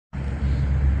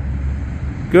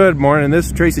Good morning, this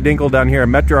is Tracy Dinkle down here at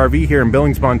Metro RV here in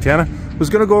Billings, Montana. I was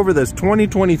going to go over this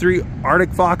 2023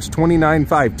 Arctic Fox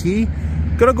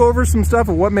 295T. Going to go over some stuff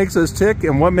of what makes us tick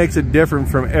and what makes it different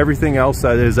from everything else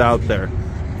that is out there.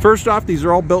 First off, these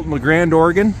are all built in LeGrand,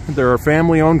 Oregon. They're a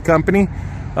family-owned company,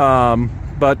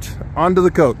 but onto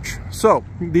the coach. So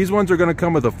these ones are going to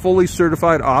come with a fully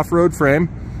certified off-road frame.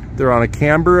 They're on a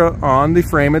camber on the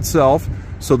frame itself,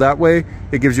 so that way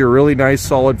it gives you a really nice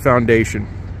solid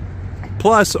foundation.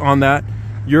 Plus on that,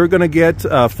 you're going to get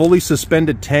fully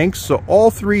suspended tanks. So all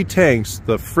three tanks,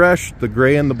 the fresh, the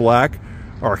gray, and the black,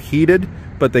 are heated,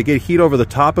 but they get heat over the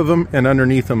top of them and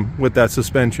underneath them with that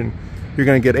suspension. You're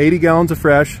going to get 80 gallons of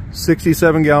fresh,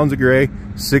 67 gallons of gray,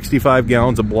 65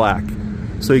 gallons of black.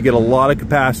 So you get a lot of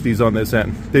capacities on this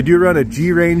end. They do run a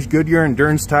G-Range Goodyear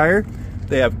Endurance tire.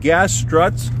 They have gas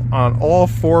struts on all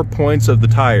 4 points of the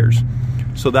tires.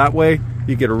 So that way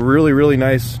you get a really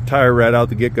nice tire right out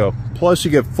the get-go. Plus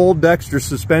you get full Dexter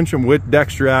suspension with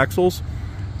Dexter axles.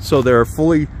 So they're a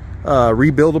fully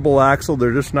rebuildable axle.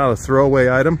 They're just not a throwaway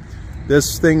item.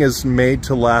 This thing is made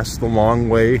to last the long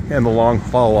way and the long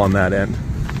haul on that end.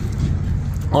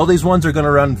 All these ones are going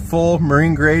to run full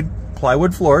marine grade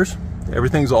plywood floors.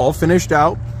 Everything's all finished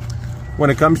out. When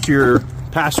it comes to your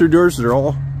passenger doors, they're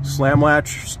all slam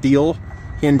latch steel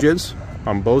hinges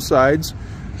on both sides.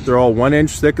 They're all 1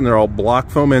 inch thick and they're all block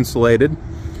foam insulated.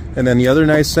 And then the other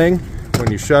nice thing,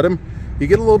 when you shut them, you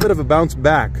get a little bit of a bounce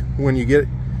back when you get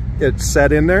it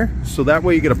set in there. So that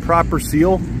way you get a proper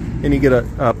seal and you get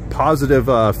a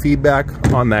positive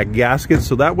feedback on that gasket.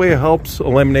 So that way it helps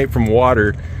eliminate from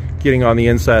water getting on the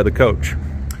inside of the coach.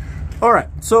 All right,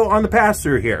 so on the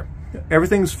pass-through here,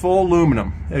 everything's full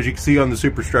aluminum, as you can see on the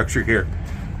superstructure here.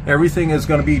 Everything is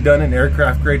going to be done in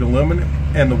aircraft grade aluminum,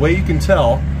 and the way you can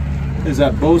tell is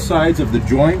that both sides of the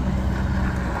joint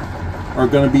are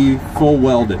going to be full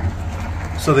welded.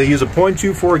 So they use a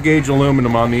 0.24 gauge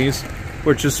aluminum on these,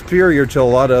 which is superior to a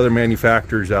lot of other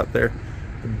manufacturers out there.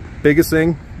 The biggest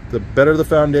thing, the better the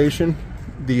foundation,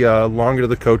 the longer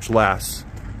the coach lasts.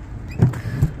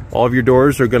 All of your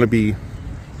doors are going to be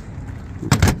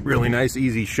really nice,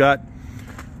 easy shut.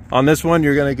 On this one,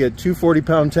 you're going to get 2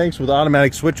 40-pound tanks with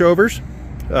automatic switchovers.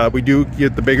 We do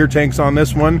get the bigger tanks on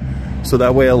this one, so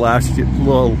that way it'll last you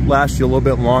a little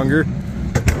bit longer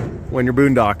when you're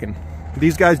boondocking.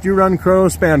 These guys do run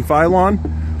Chronospan Phylon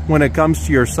when it comes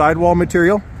to your sidewall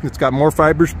material. It's got more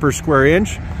fibers per square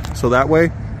inch, so that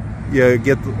way you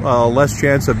get less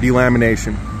chance of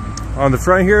delamination. On the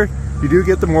front here, you do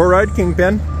get the MORryde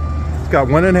Kingpin. It's got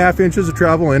 1.5 inches of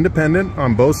travel independent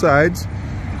on both sides,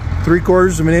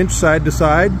 3/4 of an inch side to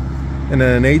side, and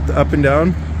then 1/8 up and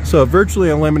down, so it virtually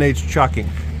eliminates chucking.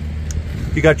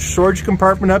 You got your storage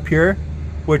compartment up here,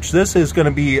 which this is going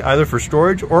to be either for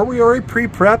storage or we already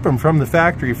pre-prep them from the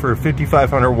factory for a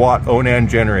 5,500 watt Onan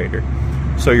generator.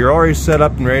 So you're already set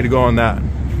up and ready to go on that.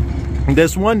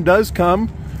 This one does come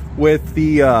with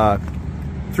the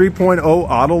 3.0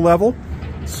 auto level,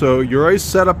 so you're already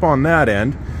set up on that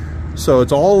end. So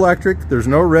it's all electric. There's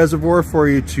no reservoir for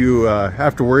you to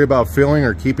have to worry about filling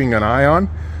or keeping an eye on.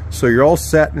 So you're all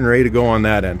set and ready to go on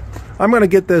that end. I'm going to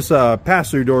get this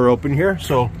pass-through door open here,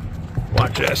 so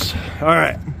watch this. All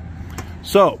right,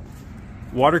 so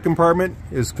water compartment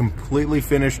is completely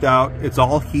finished out. It's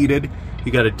all heated.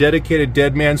 You got a dedicated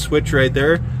dead man switch right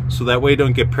there, so that way you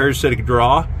don't get parasitic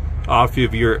draw off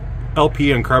of your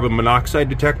LP and carbon monoxide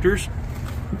detectors.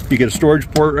 You get a storage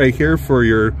port right here for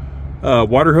your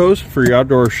water hose for your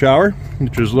outdoor shower,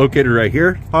 which is located right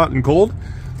here, hot and cold.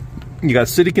 You got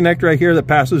city connect right here that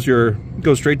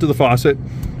goes straight to the faucet,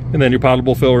 and then your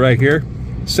potable fill right here.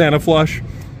 Santa flush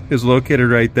is located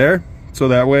right there, so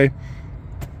that way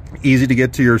easy to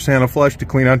get to your Santa flush to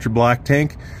clean out your black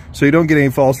tank so you don't get any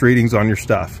false readings on your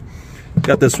stuff.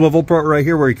 Got this swivel port right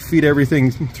here where you can feed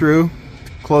everything through,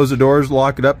 close the doors,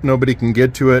 lock it up, nobody can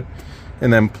get to it,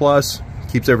 and then plus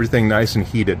keeps everything nice and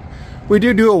heated. We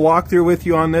do a walkthrough with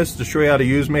you on this to show you how to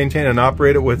use, maintain, and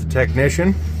operate it with a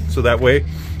technician, so that way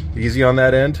easy on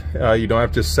that end. You don't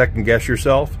have to second guess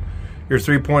yourself. Your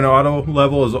 3.0 auto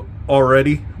level is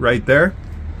already right there.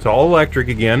 It's all electric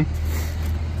again.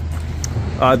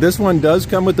 This one does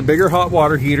come with the bigger hot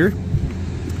water heater,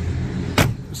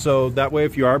 so that way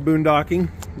if you are boondocking,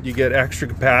 you get extra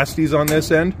capacities on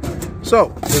this end.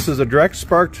 So this is a direct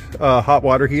sparked hot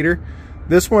water heater.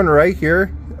 This one right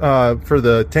here, for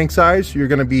the tank size, you're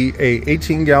going to be a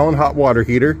 18-gallon hot water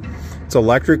heater. It's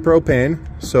electric propane,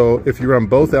 so if you run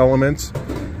both elements,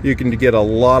 you can get a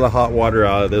lot of hot water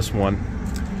out of this one.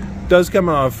 It does come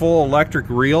on a full electric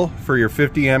reel for your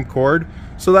 50 amp cord,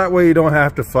 so that way you don't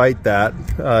have to fight that,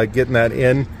 getting that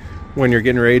in when you're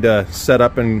getting ready to set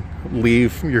up and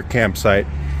leave your campsite.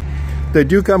 They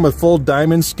do come with full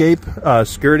diamond scape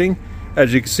skirting.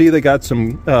 As you can see, they got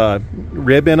some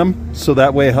rib in them, so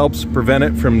that way it helps prevent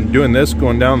it from doing this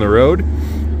going down the road.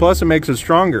 Plus it makes it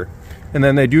stronger. And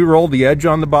then they do roll the edge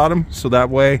on the bottom, so that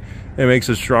way it makes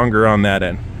it stronger on that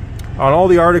end. On all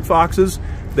the Arctic Foxes,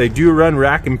 they do run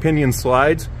rack and pinion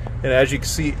slides, and as you can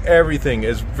see, everything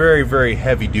is very, very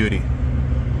heavy duty.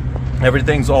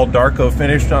 Everything's all Darko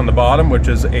finished on the bottom, which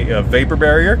is a vapor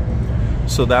barrier,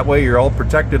 so that way you're all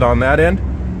protected on that end.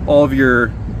 All of your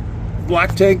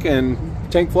black tank and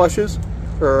tank flushes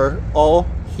are all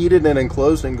heated and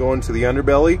enclosed and go into the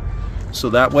underbelly, so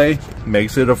that way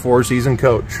makes it a 4-season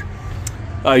coach.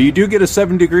 You do get a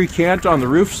 7-degree cant on the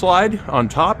roof slide on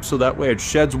top, so that way it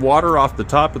sheds water off the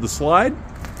top of the slide.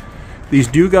 These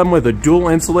do come with a dual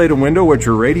insulated window, which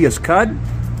are radius cut,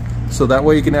 so that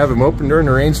way you can have them open during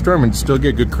a rainstorm and still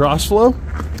get good cross flow.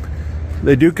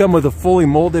 They do come with a fully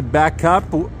molded back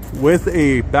cup with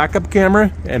a backup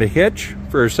camera and a hitch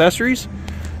for accessories.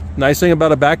 Nice thing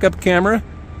about a backup camera,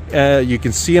 you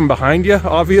can see them behind you,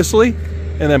 obviously.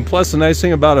 And then plus the nice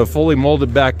thing about a fully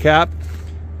molded back cap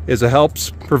is it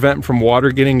helps prevent from water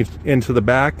getting into the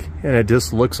back, and it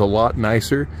just looks a lot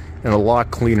nicer and a lot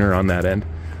cleaner on that end.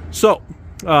 So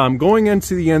going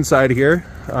into the inside here,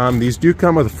 these do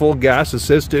come with a full gas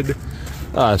assisted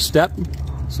step,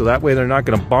 so that way they're not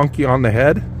going to bonk you on the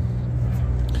head.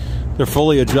 They're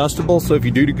fully adjustable, so if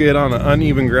you do get on an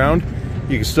uneven ground,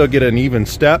 you can still get an even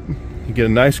step. You get a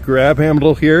nice grab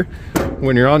handle here.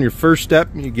 When you're on your first step,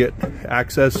 you get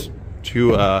access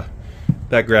to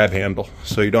that grab handle,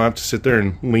 so you don't have to sit there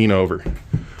and lean over.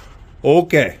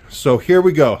 Okay, so here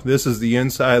we go. This is the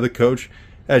inside of the coach.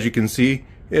 As you can see,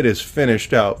 it is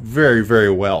finished out very,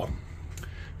 very well.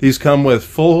 These come with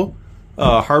full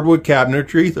hardwood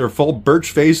cabinetry. They're full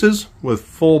birch faces with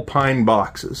full pine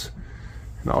boxes.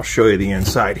 And I'll show you the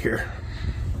inside here.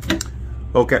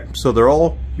 Okay, so they're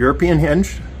all European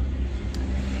hinged.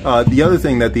 The other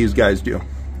thing that these guys do,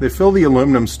 they fill the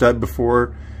aluminum stud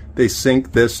before they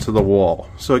sink this to the wall,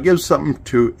 so it gives something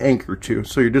to anchor to,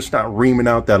 so you're just not reaming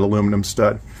out that aluminum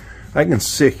stud. I can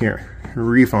sit here and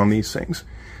reef on these things.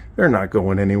 They're not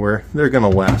going anywhere. They're gonna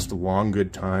last a long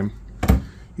good time.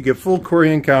 You get full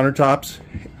Corian countertops,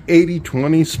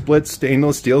 80/20 split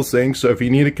stainless steel sink, so if you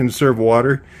need to conserve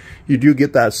water, you do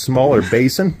get that smaller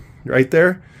basin right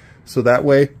there, so that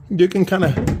way you can kind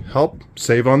of help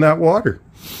save on that water.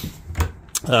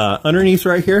 Underneath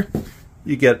right here,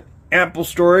 you get ample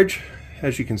storage,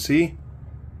 as you can see.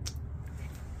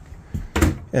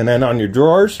 And then on your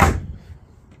drawers,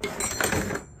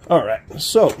 all right,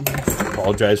 so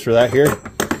apologize for that here.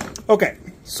 Okay,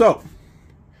 so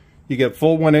you get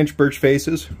full 1-inch birch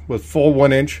faces with full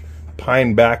 1-inch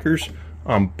pine backers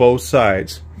on both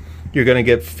sides. You're going to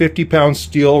get 50-pound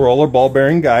steel roller ball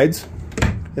bearing guides,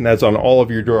 and that's on all of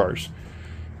your drawers.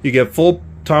 You get full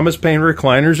Thomas Paine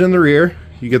recliners in the rear.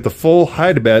 You get the full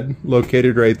hide-a-bed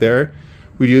located right there.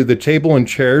 We do the table and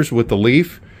chairs with the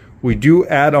leaf. We do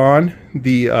add on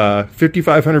the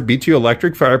 5500 BTU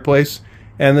electric fireplace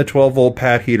and the 12-volt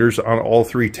pad heaters on all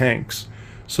 3 tanks.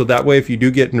 So that way, if you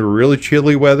do get into really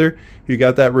chilly weather, you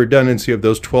got that redundancy of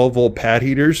those 12-volt pad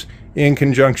heaters in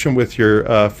conjunction with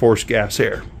your forced gas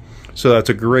air. So that's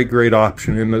a great, great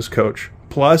option in this coach.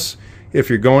 Plus, if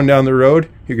you're going down the road,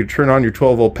 you can turn on your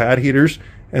 12-volt pad heaters,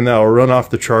 and that'll run off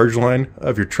the charge line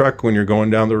of your truck when you're going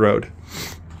down the road.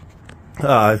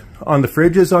 On the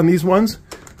fridges on these ones,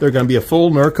 they're going to be a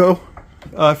full Norco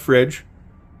fridge.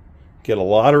 Get a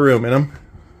lot of room in them.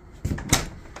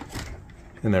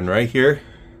 And then right here,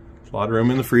 a lot of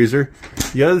room in the freezer.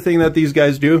 The other thing that these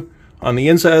guys do, on the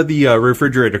inside of the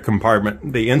refrigerator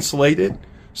compartment, they insulate it,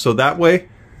 so that way,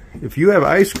 if you have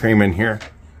ice cream in here,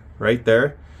 right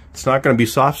there, it's not going to be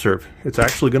soft serve. It's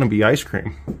actually going to be ice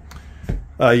cream.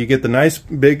 You get the nice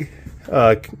big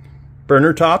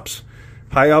burner tops,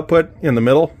 high output in the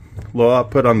middle, low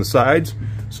output on the sides.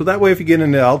 So that way if you get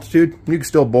into altitude, you can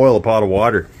still boil a pot of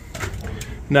water.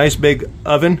 Nice big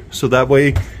oven, so that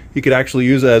way you could actually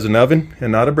use it as an oven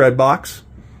and not a bread box.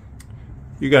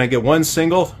 You're going to get one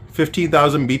single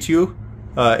 15,000 BTU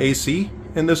AC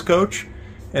in this coach.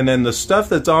 And then the stuff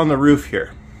that's on the roof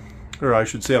here, or I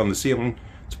should say on the ceiling,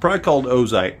 it's probably called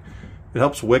ozite. It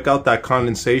helps wick out that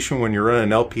condensation when you're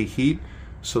running LP heat,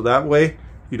 so that way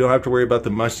you don't have to worry about the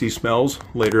musty smells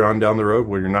later on down the road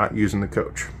when you're not using the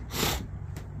coach.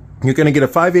 You're going to get a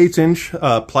 5/8 inch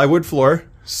plywood floor,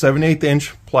 7/8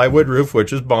 inch plywood roof,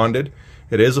 which is bonded.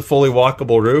 It is a fully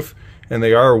walkable roof, and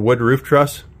they are a wood roof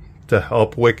truss to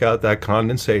help wick out that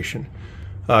condensation.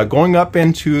 Going up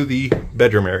into the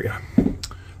bedroom area.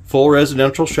 full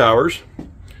residential showers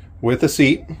with a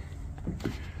seat.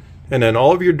 And then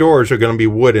all of your doors are going to be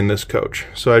wood in this coach.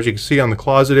 So as you can see on the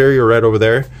closet area right over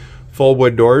there, full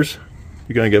wood doors.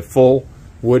 You're going to get full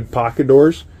wood pocket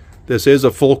doors. This is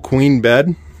a full queen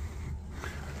bed.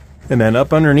 And then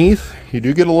up underneath, you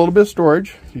do get a little bit of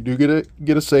storage. You do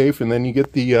get a safe, and then you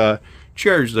get the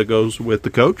chairs that goes with the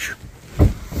coach.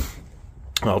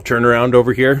 I'll turn around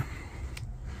over here.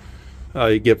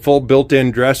 You get full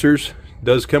built-in dressers.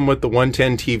 Does come with the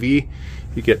 110 TV.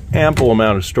 You get ample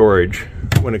amount of storage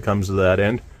when it comes to that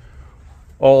end.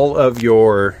 All of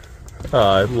your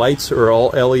lights are all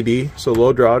LED, so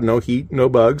low draw, no heat, no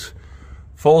bugs.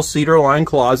 Full cedar lined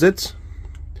closets.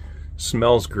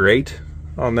 Smells great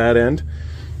on that end.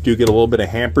 Do get a little bit of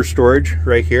hamper storage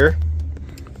right here.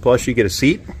 Plus you get a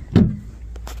seat.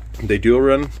 They do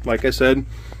run, like I said,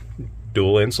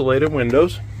 dual insulated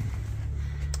windows.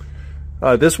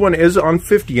 This one is on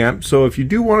 50 amp, so if you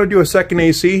do want to do a second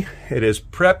AC, it is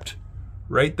prepped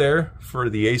right there for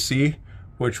the AC,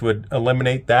 which would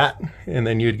eliminate that, and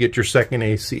then you'd get your second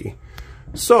AC.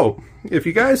 So if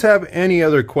you guys have any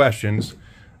other questions,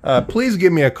 please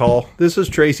give me a call. This is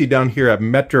Tracy down here at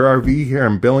Metro RV here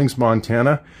in Billings,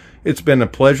 Montana. It's been a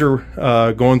pleasure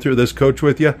going through this coach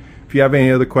with you. If you have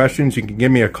any other questions, you can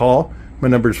give me a call. My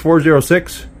number is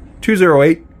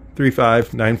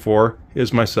 406-208-3594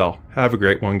 is my cell. Have a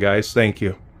great one, guys. Thank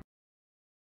you.